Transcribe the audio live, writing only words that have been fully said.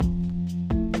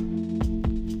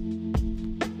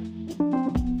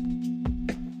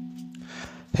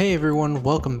Hey everyone,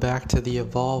 welcome back to the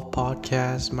Evolve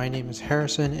podcast. My name is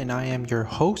Harrison and I am your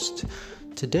host.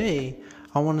 Today,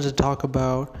 I wanted to talk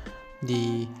about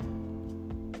the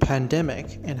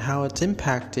pandemic and how it's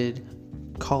impacted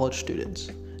college students.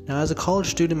 Now, as a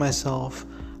college student myself,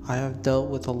 I have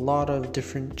dealt with a lot of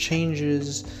different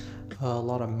changes, a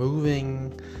lot of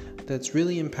moving that's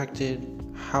really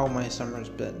impacted how my summer's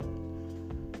been.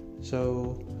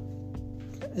 So,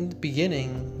 in the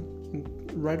beginning,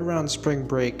 right around spring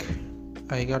break,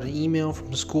 I got an email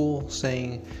from school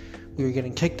saying we were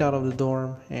getting kicked out of the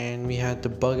dorm and we had to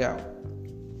bug out.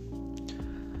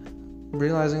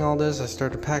 Realizing all this, I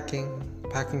started packing.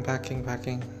 Got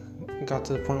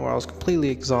to the point where I was completely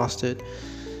exhausted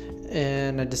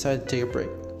and I decided to take a break.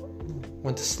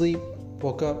 Went to sleep,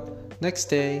 woke up, next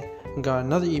day, and got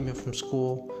another email from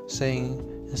school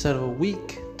saying instead of a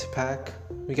week to pack,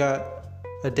 we got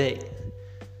a day.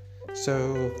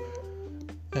 So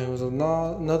it was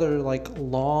another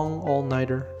long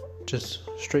all-nighter, just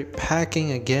straight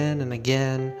packing again and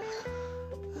again,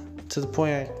 to the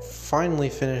point I finally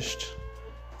finished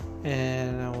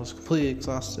and I was completely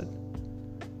exhausted.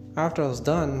 After I was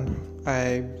done,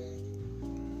 I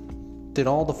did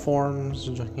all the forms,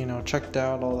 checked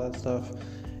out all that stuff,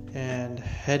 and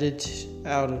headed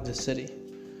out of the city.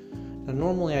 Now,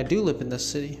 normally I do live in this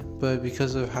city, but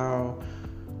because of how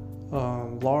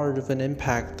large of an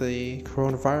impact the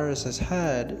coronavirus has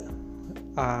had,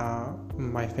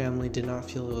 my family did not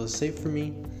feel it was safe for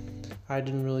me. I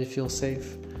didn't really feel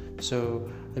safe,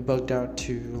 so I bugged out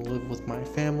to live with my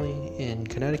family in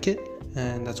Connecticut,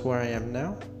 and that's where I am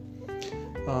now.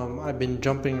 I've been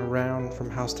jumping around from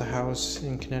house to house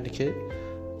in Connecticut,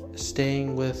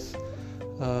 staying with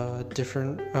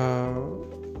different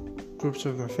groups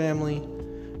of my family,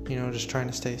 just trying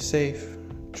to stay safe,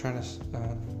 trying to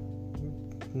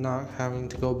not having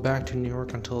to go back to New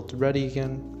York until it's ready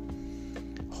again.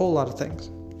 A whole lot of things.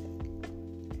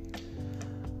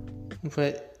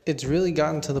 But it's really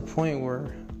gotten to the point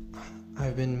where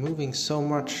I've been moving so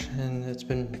much and it's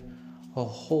been a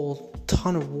whole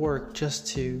ton of work just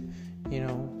to,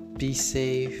 be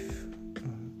safe,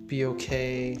 be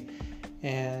okay,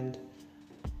 and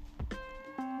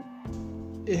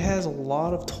it has a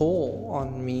lot of toll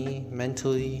on me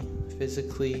mentally,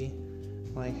 physically.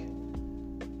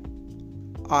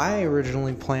 I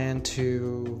originally planned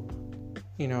to,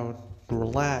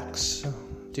 relax,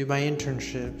 do my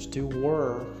internships, do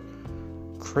work,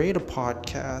 create a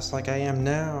podcast like I am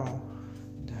now,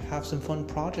 have some fun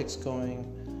projects going,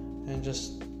 and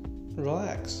just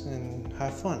relax and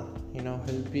have fun.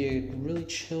 It'd be a really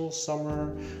chill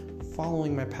summer,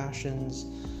 following my passions,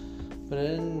 but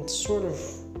then sort of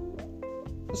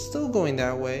still going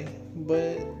that way,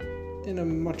 but in a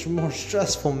much more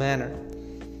stressful manner.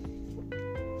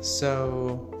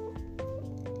 So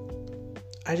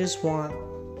I just want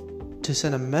to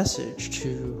send a message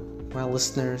to my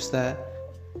listeners that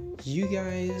you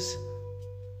guys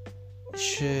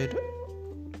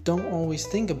don't always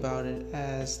think about it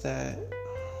as that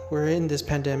we're in this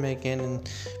pandemic and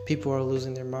people are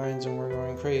losing their minds and we're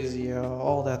going crazy,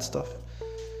 all that stuff.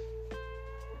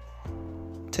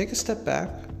 Take a step back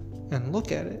and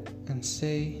look at it and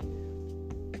say,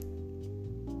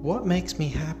 what makes me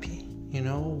happy?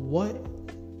 What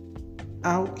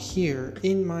out here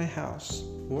in my house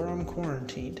where I'm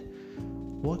quarantined,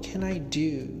 what can I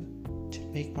do to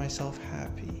make myself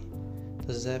happy?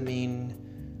 Does that mean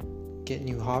get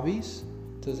new hobbies?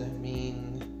 Does that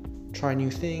mean try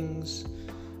new things?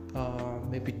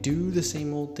 Maybe do the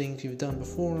same old things you've done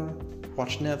before?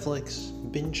 Watch Netflix,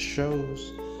 binge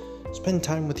shows, spend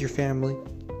time with your family,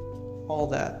 all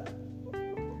that.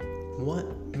 What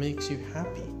makes you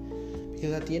happy?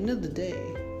 Because at the end of the day,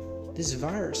 this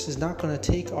virus is not going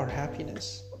to take our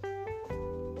happiness.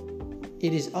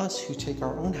 It is us who take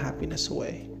our own happiness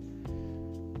away.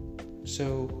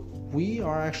 So we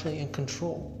are actually in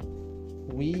control.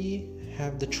 We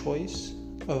have the choice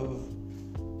of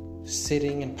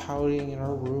sitting and pouting in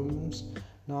our rooms,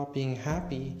 not being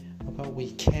happy about what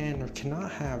we can or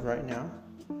cannot have right now.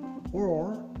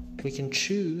 Or we can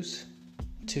choose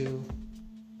to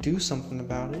do something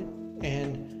about it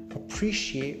and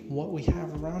appreciate what we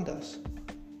have around us.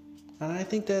 And I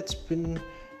think that's been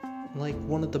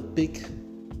one of the big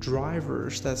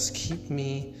drivers that's keep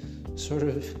me sort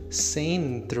of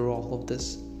sane through all of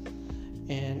this.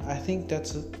 And I think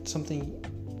that's something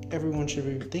everyone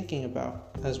should be thinking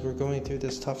about as we're going through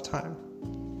this tough time.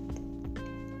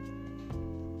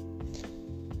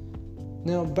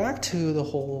 Now, back to the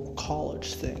whole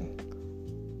college thing.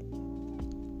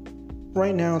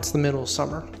 Right now, it's the middle of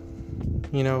summer.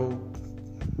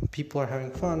 People are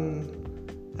having fun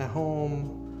at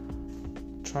home.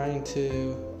 trying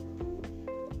to,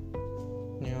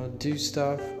 do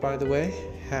stuff. By the way,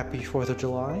 happy 4th of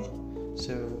July.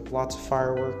 So lots of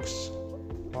fireworks,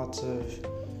 lots of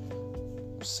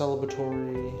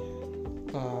celebratory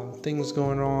things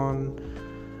going on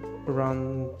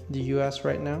around the US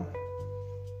right now.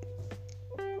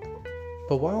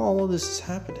 But while all of this is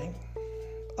happening,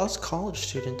 us college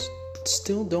students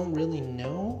still don't really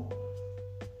know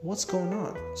what's going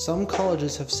on. Some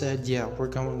colleges have said, yeah, we're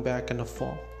going back in the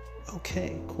fall.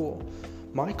 Okay, cool.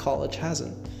 My college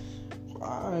hasn't.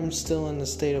 I'm still in a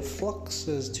state of flux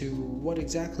as to what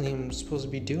exactly I'm supposed to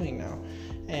be doing now.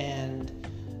 And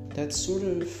that sort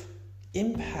of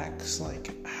impacts,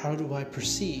 how do I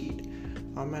proceed?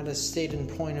 I'm at a state and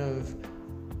point of,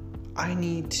 I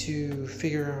need to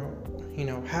figure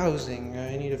out, housing.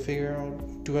 I need to figure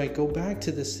out, do I go back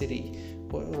to the city?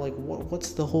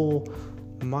 What's the whole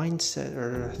mindset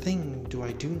or thing do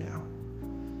I do now?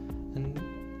 And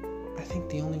I think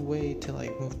the only way to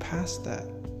move past that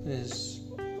is,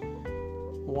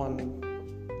 one,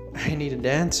 I need an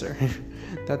answer.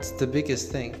 That's the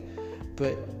biggest thing.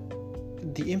 But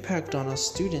the impact on us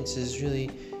students is really,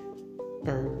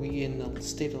 are we in a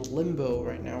state of limbo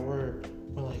right now? We're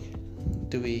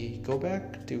do we go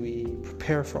back? Do we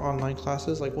prepare for online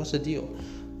classes? What's the deal?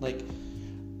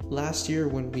 Last year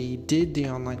when we did the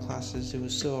online classes, it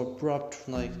was so abrupt,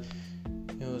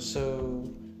 it was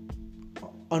so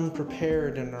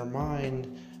unprepared in our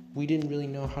mind, we didn't really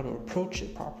know how to approach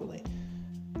it properly.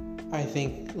 I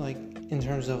think in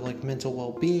terms of mental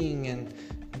well-being and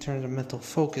in terms of mental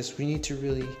focus, we need to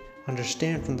really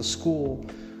understand from the school,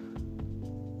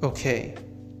 okay,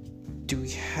 do we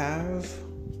have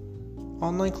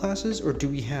online classes or do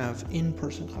we have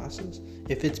in-person classes?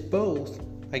 If it's both,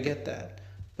 I get that.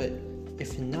 But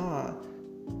if not,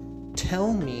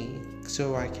 tell me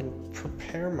so I can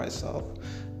prepare myself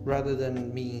rather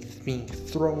than me being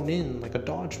thrown in like a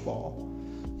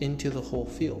dodgeball into the whole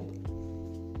field.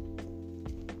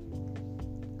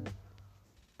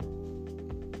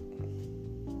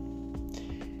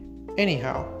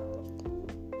 Anyhow,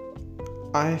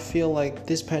 I feel like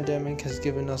this pandemic has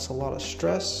given us a lot of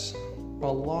stress,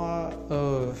 a lot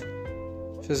of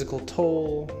physical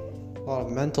toll, a lot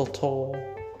of mental toll,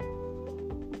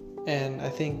 and I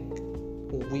think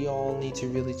we all need to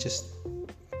really just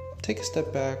take a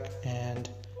step back and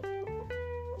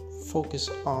focus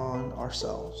on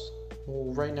ourselves.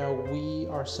 Right now, we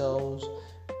ourselves,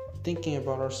 thinking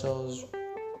about ourselves,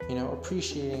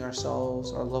 appreciating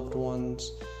ourselves, our loved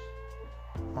ones,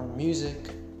 our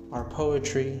music, our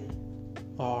poetry,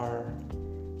 our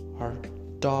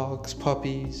dogs,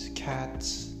 puppies,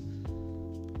 cats,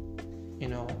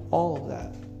 all of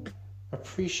that.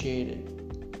 Appreciate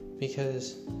it,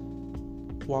 because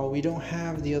while we don't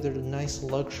have the other nice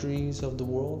luxuries of the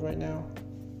world right now,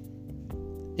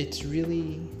 it's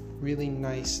really, really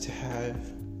nice to have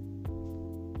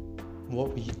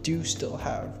what we do still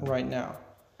have right now,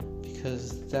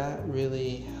 because that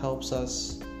really helps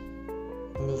us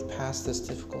move past this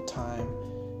difficult time,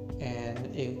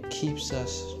 and it keeps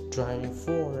us driving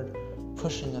forward,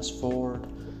 pushing us forward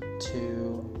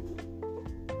to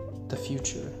the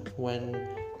future when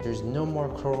there's no more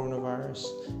coronavirus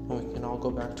and we can all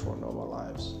go back to our normal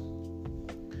lives.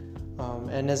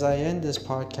 And as I end this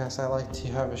podcast, I like to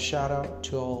have a shout out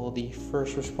to all the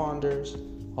first responders,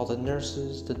 all the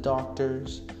nurses, the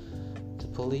doctors, the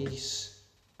police,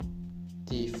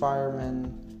 the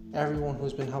firemen, everyone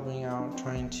who's been helping out,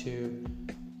 trying to,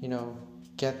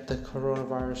 get the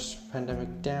coronavirus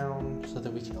pandemic down so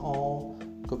that we can all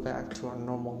go back to our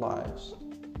normal lives.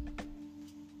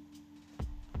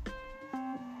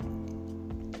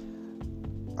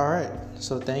 Alright,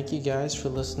 so thank you guys for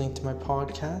listening to my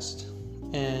podcast,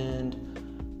 and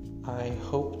I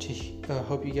hope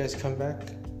you guys come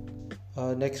back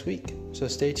next week. So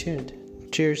stay tuned.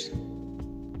 Cheers.